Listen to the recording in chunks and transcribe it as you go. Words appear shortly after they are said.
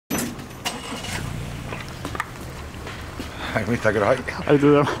はい、見てたけど、はい。ありがとう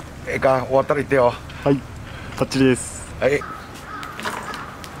ございます。ええか、終わったら言ってよ。はい、バッチリです。はい。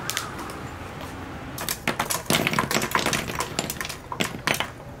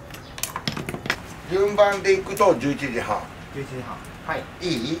順番で行くと11時半。11時半。はい。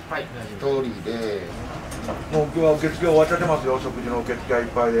いい？はい。通りで。もう今日は受付終わっちゃってますよ。食事の受付がいっ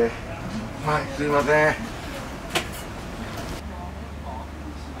ぱいで。はい、すいません。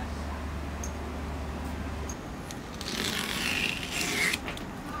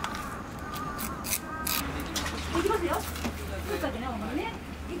いきますよ。一個だけね、お盛りね。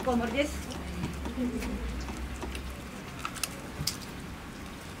一個お盛りです。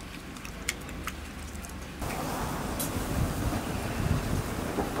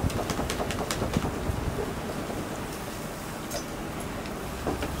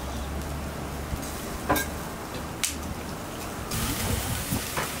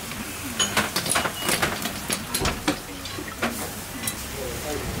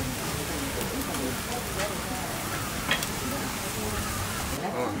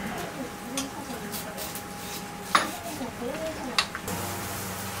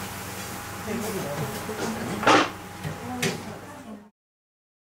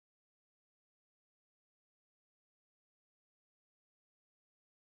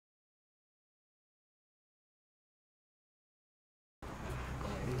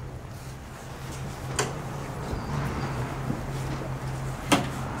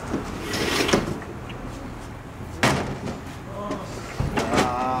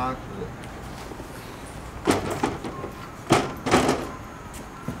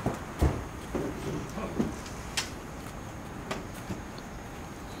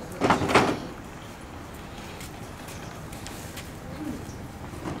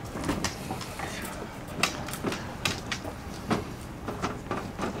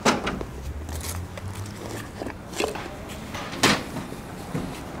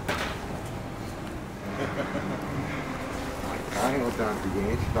何をってなんて現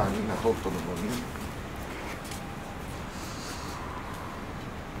役感みんな取っとるのに。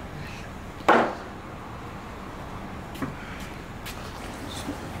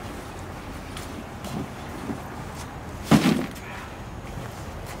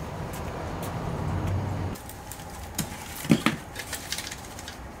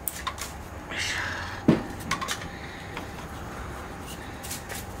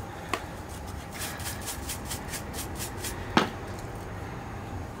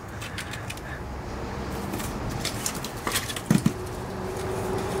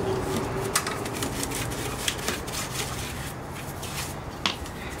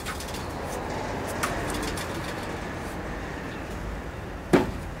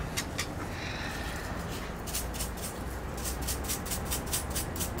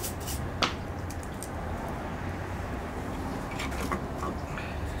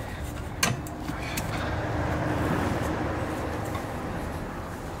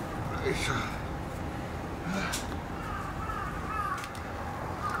よいしょ。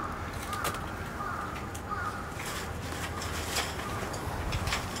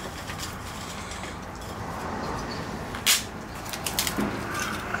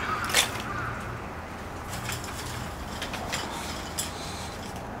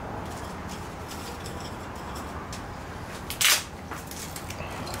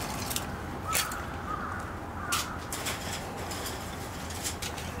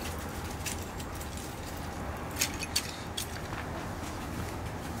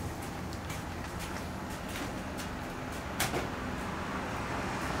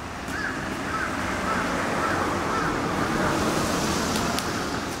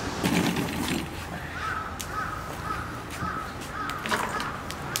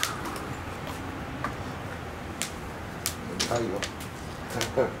はいよ。あ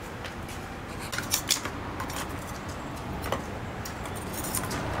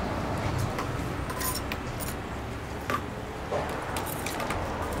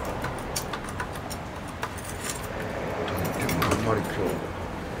んまり今日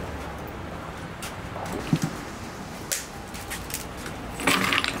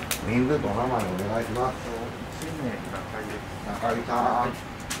人数とお名前お願いします。中井さん。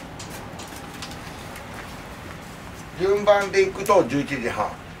順番で行くと11時半。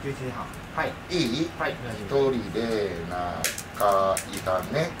11時半。はい。いい？はい。一人で中井さ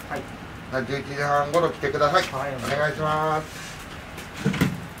んね。はい。11時半頃来てください。はい。お願いします。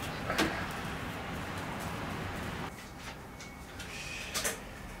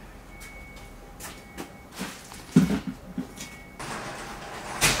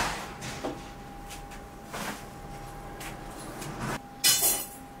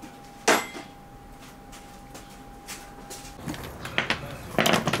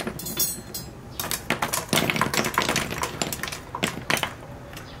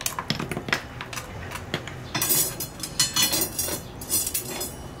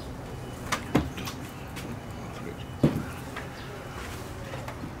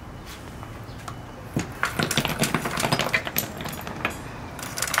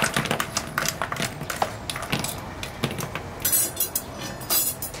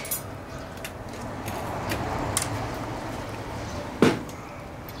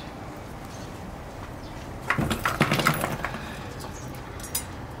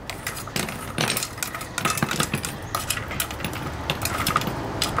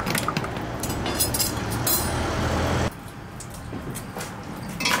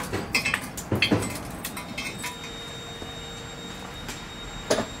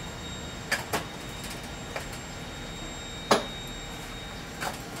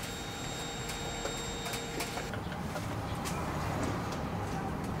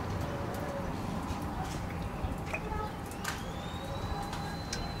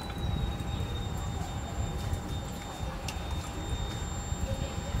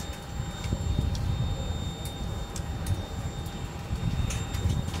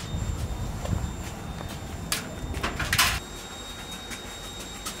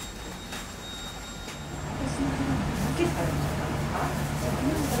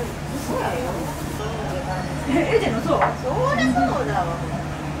えでもそう。そりゃそうだわ。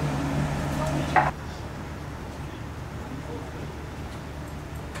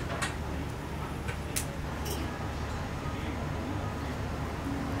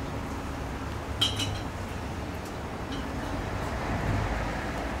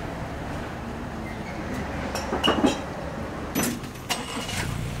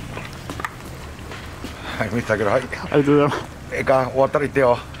はい、見せてあげる。はい。ありがとうございます。ええか、終わったら言って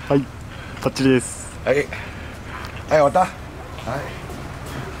よ。はい、バッチリです。はい。はい、終わった。はい。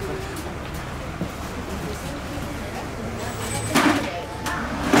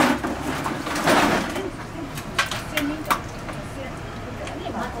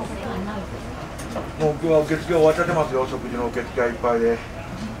もう今日は受付終わっちゃってますよ。食事の受付がいっぱいで。はい、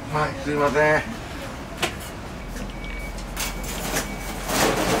すいません。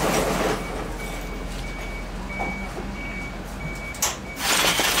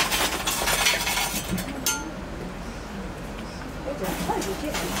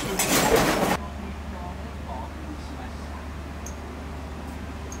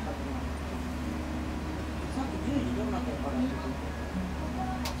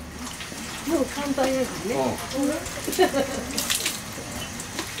もう簡単やですね。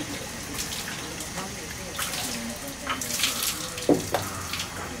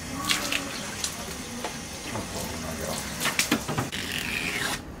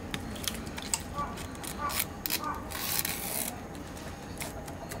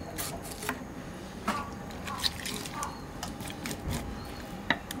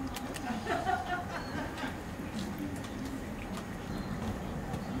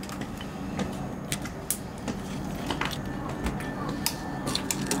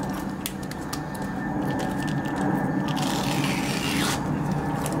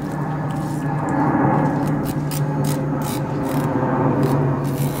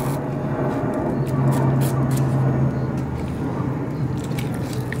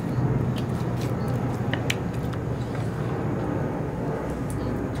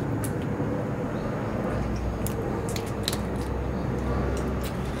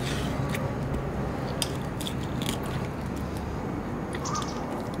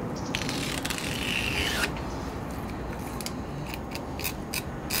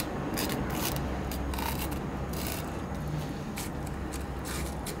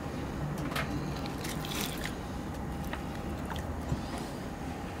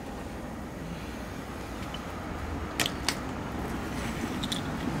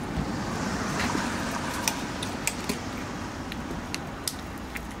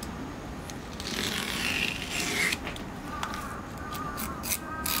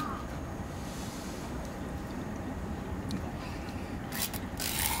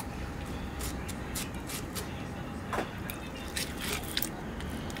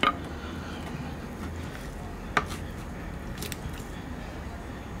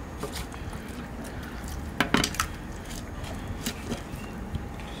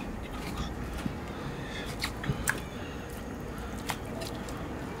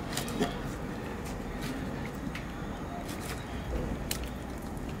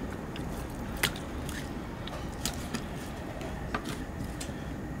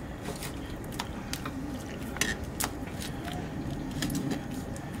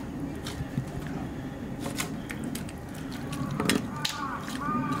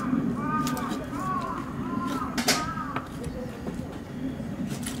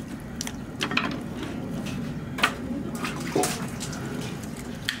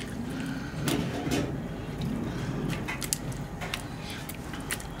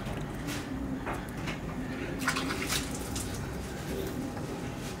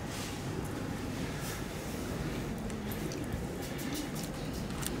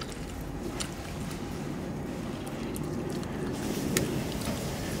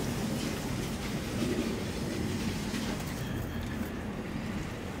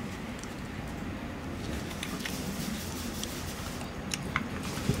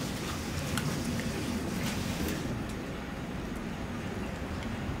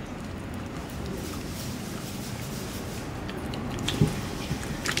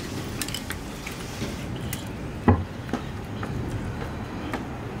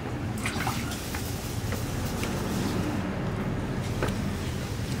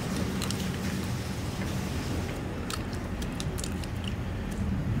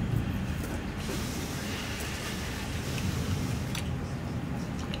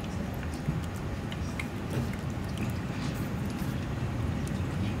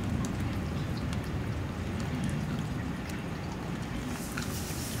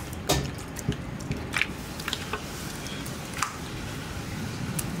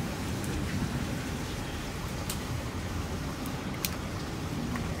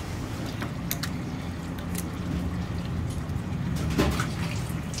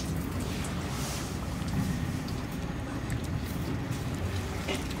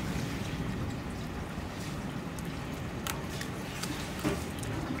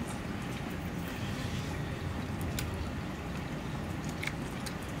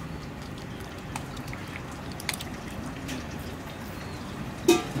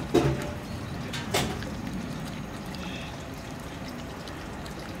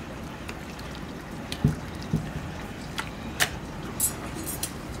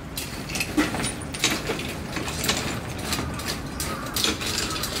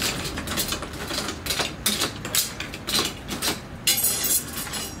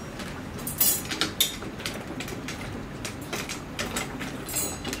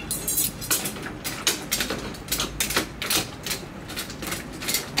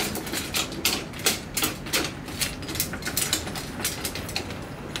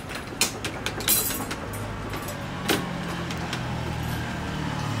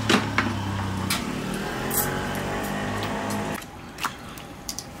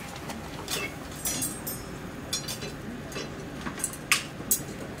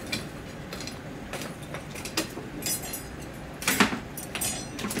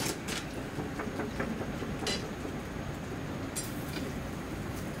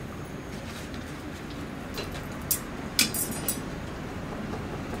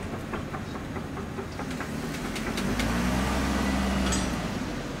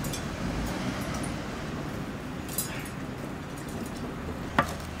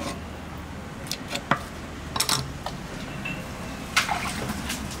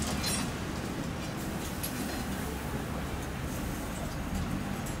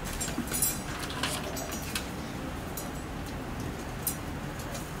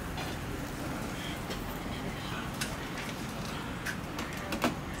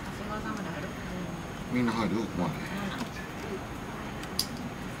みんな入るよ、ここまで。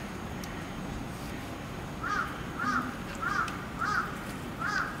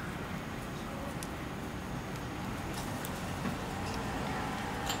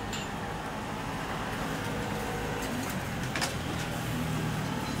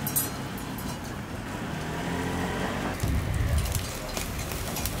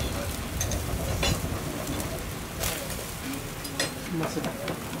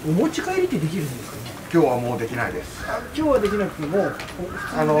お持ち帰りってできるんですかね。今日はもうできないです。今日はできなくても、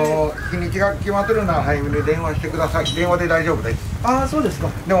日にちが決まってるのは早めに電話してください。電話で大丈夫です。ああ、そうですか。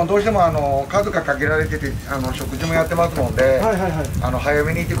でもどうしても数が限られてて食事もやってますので、はいはいはい。早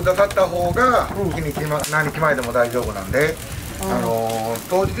めに行ってくださった方が、うん日にち何日前でも大丈夫なんで、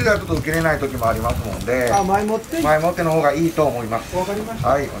当日だと受けれない時もありますので、前もっての方がいいと思います。わかりました。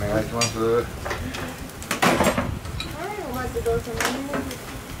はい、お願いします。はい、お待ちどうさまです。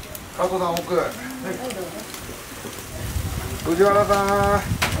加藤さん奥。はい、どうぞ。藤原さん。はい、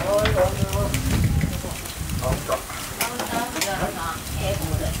どうぞ。あった。藤原さん、こ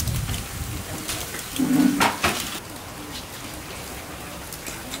こで。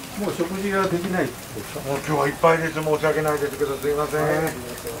もう食事ができないですか。もう今日はいっぱいです。申し訳ないですけど、すいません。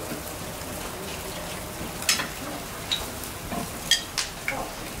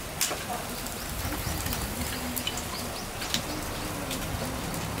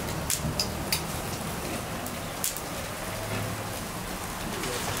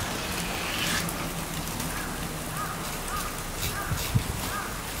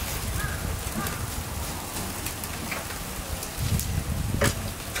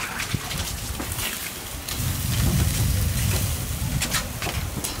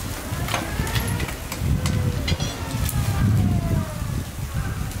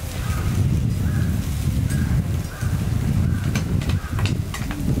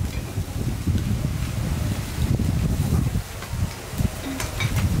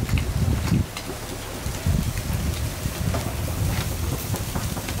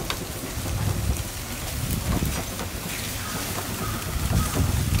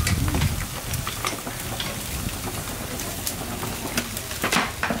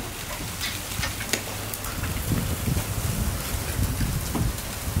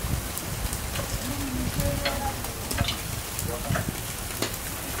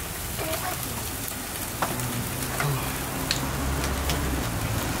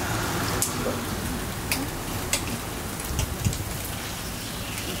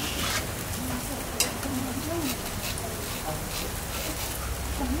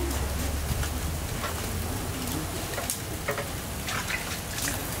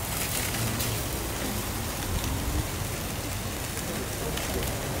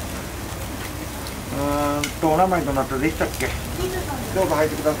お名前となったでしたっけ。どうぞ入っ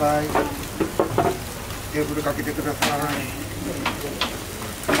てください。テーブルかけてください。いらっ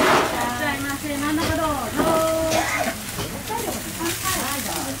しゃいませ。真ん中どうぞ。はい、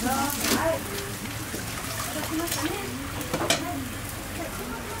どうぞ。はい。届きましたね。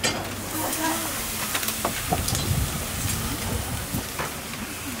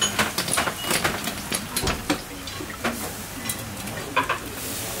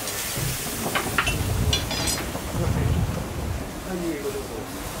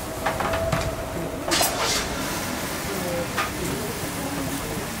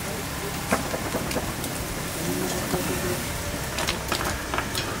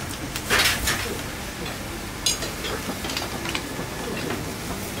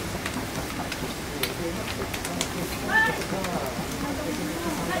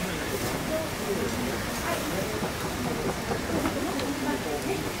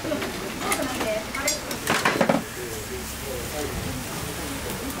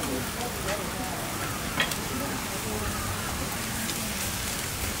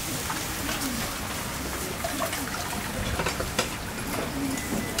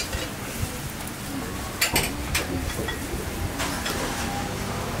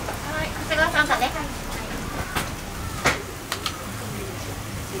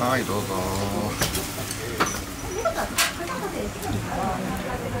はい、どうぞ。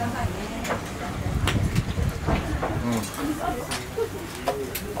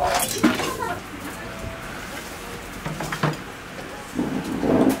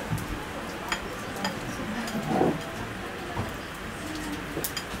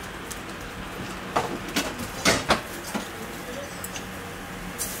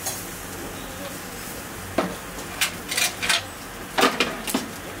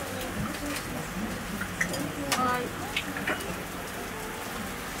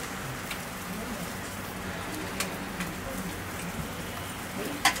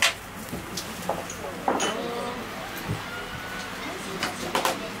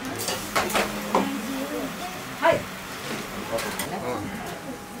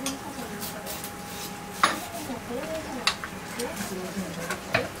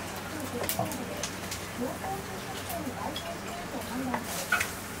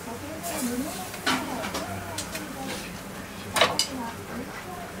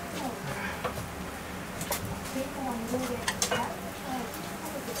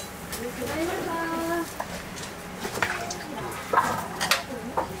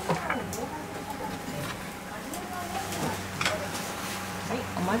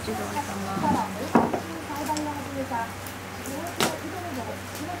お待ちどおさま